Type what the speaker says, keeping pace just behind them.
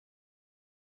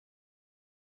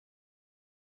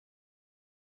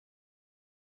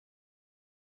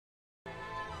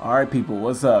Alright people,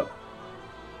 what's up?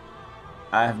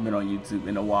 I haven't been on YouTube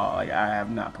in a while. Like I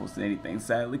have not posted anything,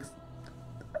 sadly, 'cause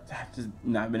I've just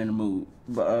not been in the mood.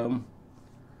 But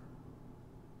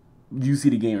you see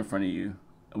the game in front of you,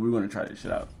 and we're gonna try this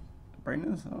shit out.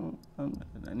 Brightness?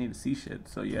 I need to see shit.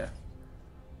 So yeah.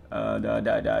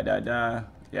 Da.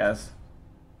 Yes.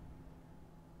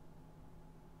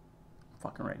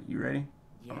 Fucking ready. You ready?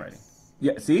 Yes, I'm ready.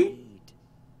 Yeah. See? indeed.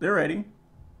 They're ready.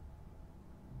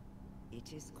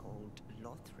 It is called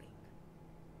Lothric,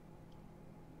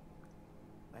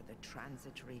 where the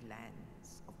transitory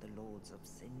lands of the Lords of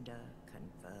Cinder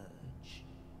converge.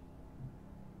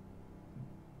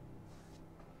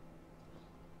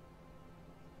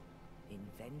 In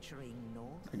venturing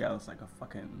north, That guy looks like a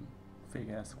fucking fake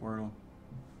ass Squirtle.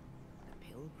 the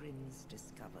pilgrims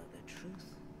discover the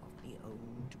truth of the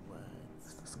old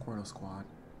words. The Squirtle Squad.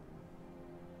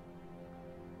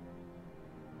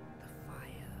 The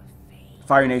fire fades,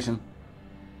 Fire Nation.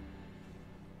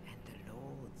 and the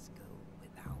lords go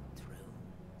without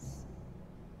thrones.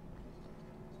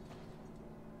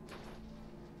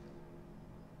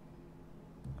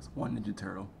 That's one Ninja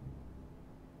Turtle.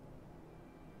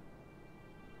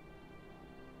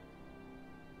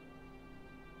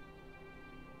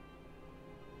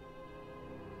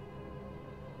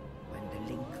 When the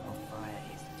link of fire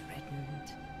is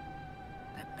threatened,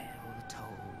 the bell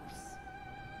tolls,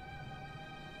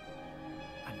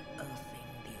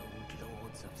 unearthing the old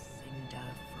lords of Cinder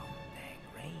from their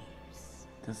graves.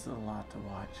 This is a lot to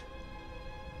watch.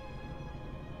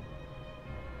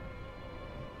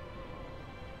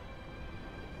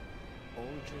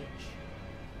 Aldrich,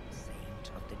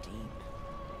 saint of the deep,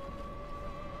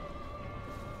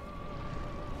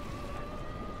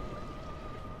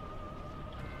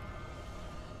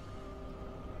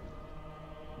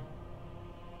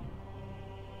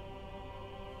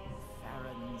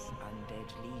 Farron's undead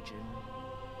legion,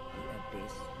 the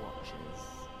Abyss Watchers.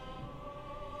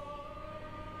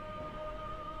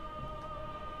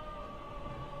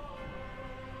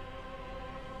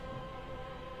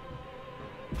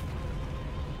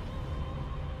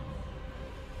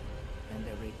 And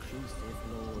the reclusive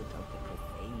lord of the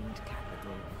profaned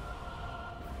capital.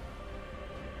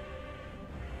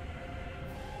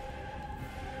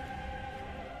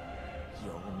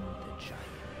 Yon the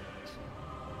giant.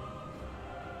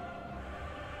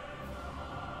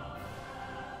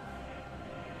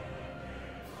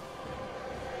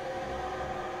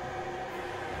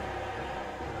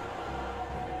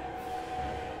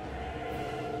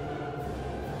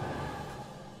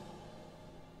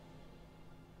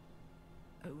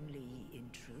 Only in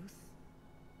truth,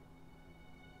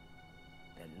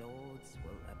 the lords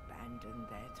will abandon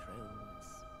their thrones.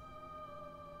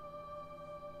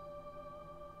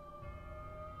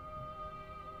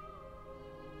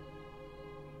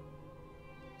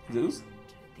 Zeus? And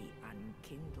the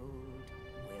unkindled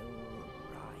will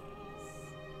rise.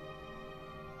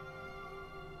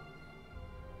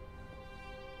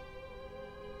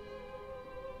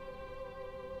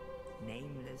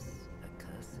 Nameless,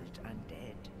 accursed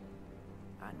undead,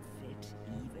 unfit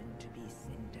even to be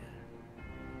cinder.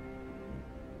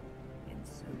 And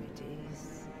so it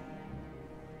is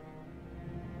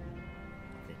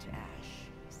that ash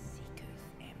seeketh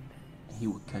embers. He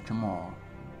would catch them all.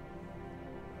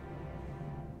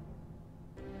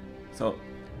 So,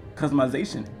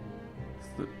 customization. It's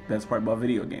the best part about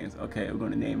video games. Okay, we're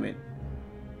gonna name it.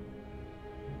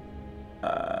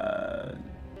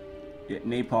 Yeah,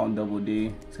 Napalm Double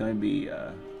D. It's gonna be.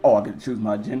 Oh, I get to choose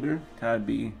my gender. Can I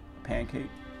be pancake?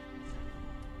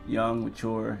 Young,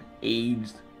 mature,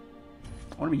 aged.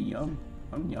 I wanna be young.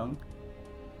 I'm young.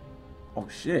 Oh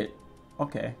shit.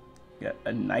 Okay. We got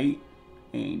a knight.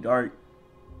 Ain't dark.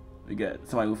 We got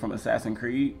somebody from Assassin's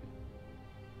Creed.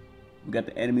 We got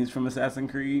the enemies from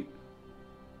Assassin's Creed.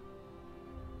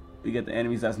 We got the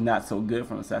enemies that's not so good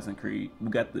from Assassin's Creed. We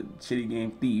got the shitty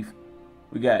game Thief.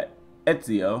 We got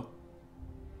Ezio.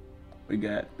 We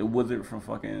got the wizard from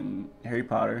fucking Harry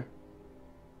Potter.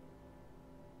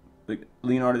 The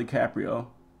Leonardo DiCaprio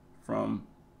from,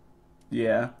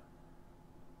 yeah.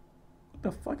 What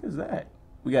the fuck is that?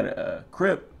 We got a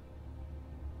Crip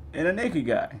and a naked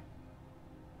guy.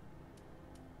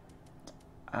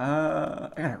 I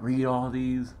gotta read all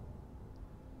these.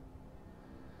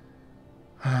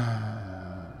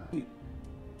 I'm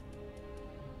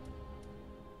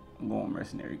going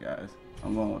mercenary, guys.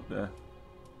 I'm going with the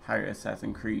higher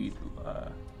Assassin's Creed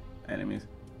enemies.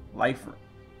 Lifer.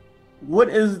 What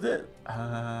is this?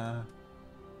 A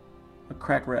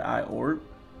crack red eye orb.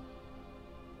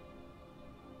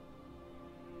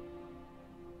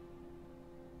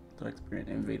 to experience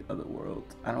and invade other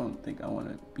worlds. I don't think I want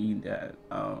to be that.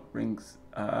 Rings.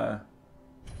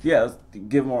 Yeah, let's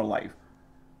give more life.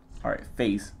 All right,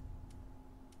 face.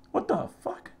 What the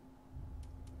fuck?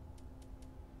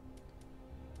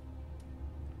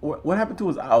 What happened to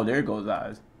his? Oh, there goes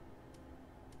eyes.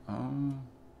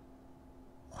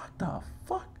 What the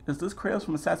fuck? Is this Kratos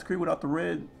from Assassin's Creed without the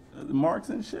red marks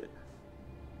and shit?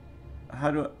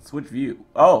 How do I switch view?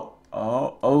 Oh,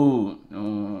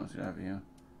 no, should I have you?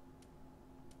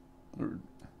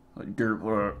 Dirt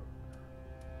or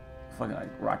fucking like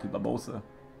Rocky Barbosa.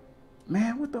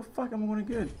 Man, what the fuck am I gonna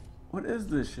get? What is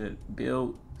this shit?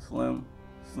 Build, slim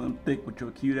thick with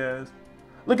your cute ass.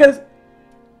 Look at this.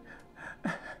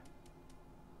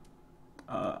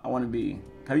 I want to be.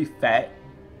 Can I be fat?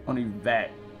 I want to be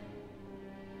fat.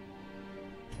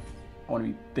 I want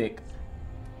to be thick.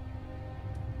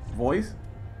 Voice?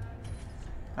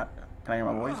 Can I hear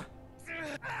my voice?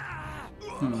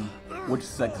 Which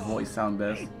sex voice sound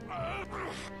best?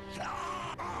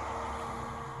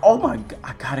 Oh my god,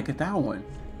 I gotta get that one.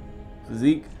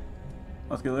 Physique.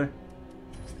 Muscular.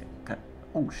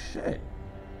 Oh shit.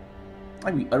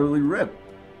 I'd be utterly ripped.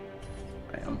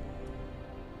 Damn.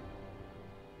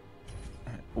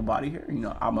 Full body here? You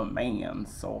know, I'm a man,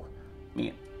 so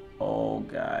man. Oh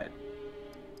god.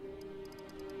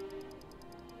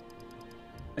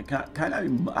 I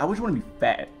wish I want to be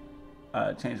fat.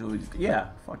 Change the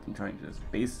yeah, fucking change this.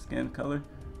 Base skin color.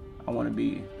 I want to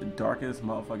be the darkest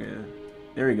motherfucker.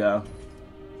 There we go.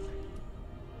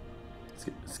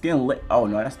 Skin lit. Oh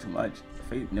no, that's too much.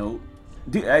 Face, no.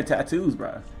 Dude, I had tattoos,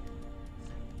 bro.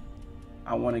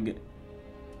 I want to get.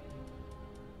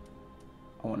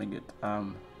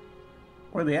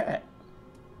 Where are they at?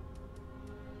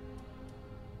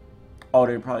 Oh,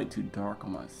 they're probably too dark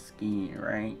on my skin,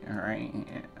 right?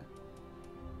 Yeah.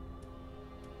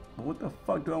 But what the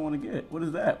fuck do I want to get? What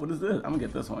is that? What is this? I'm gonna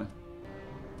get this one.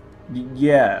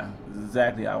 Yeah,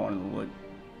 exactly how I wanted to look.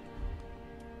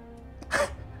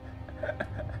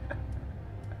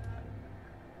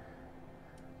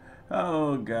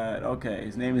 Oh god, okay.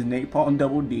 His name is Napalm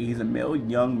Double D. He's a male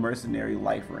young mercenary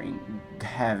life ring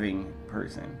having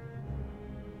person.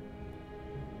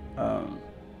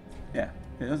 Yeah,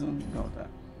 it doesn't go with that.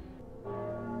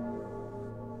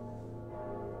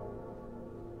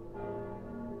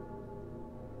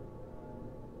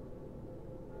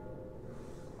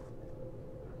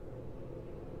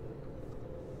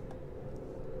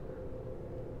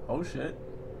 Oh shit.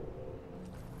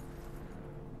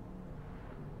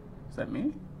 Is that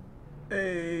me?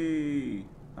 Hey!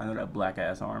 I know that black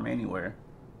ass arm anywhere.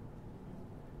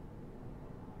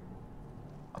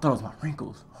 I thought it was my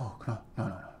wrinkles. Oh,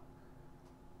 no.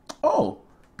 Oh!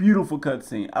 Beautiful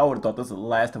cutscene. I would have thought this was the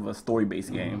Last of Us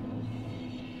story-based game.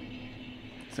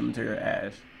 Cemetery of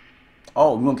Ash.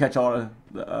 Oh, we're gonna catch all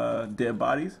the dead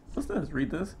bodies? What's this?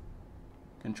 Read this.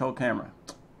 Control camera.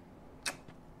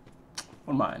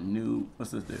 What am I, a noob?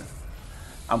 What's this do?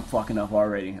 I'm fucking up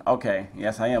already. Okay,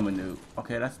 yes, I am a noob.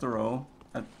 Okay, that's the roll.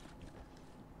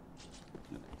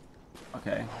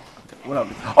 Okay. What up?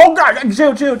 Oh god,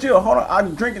 chill. Hold on,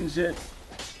 I'm drinking shit.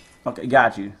 Okay,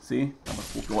 got you. See? I'm gonna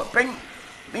swoop you up.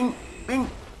 Bing.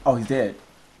 Oh, he's dead.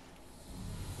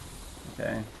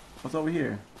 Okay. What's over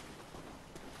here?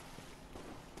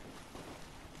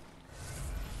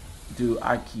 Dude,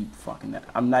 I keep fucking that.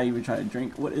 I'm not even trying to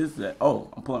drink. What is that? Oh,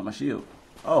 I'm pulling out my shield.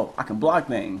 Oh, I can block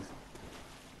things.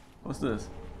 What's this?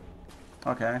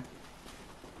 Okay.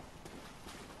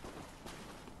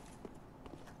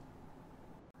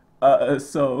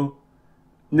 So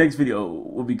next video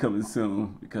will be coming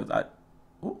soon because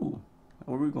ooh,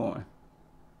 where are we going?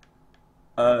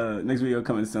 Next video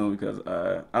coming soon because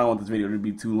I don't want this video to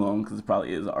be too long because it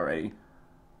probably is already.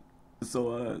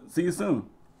 So see you soon.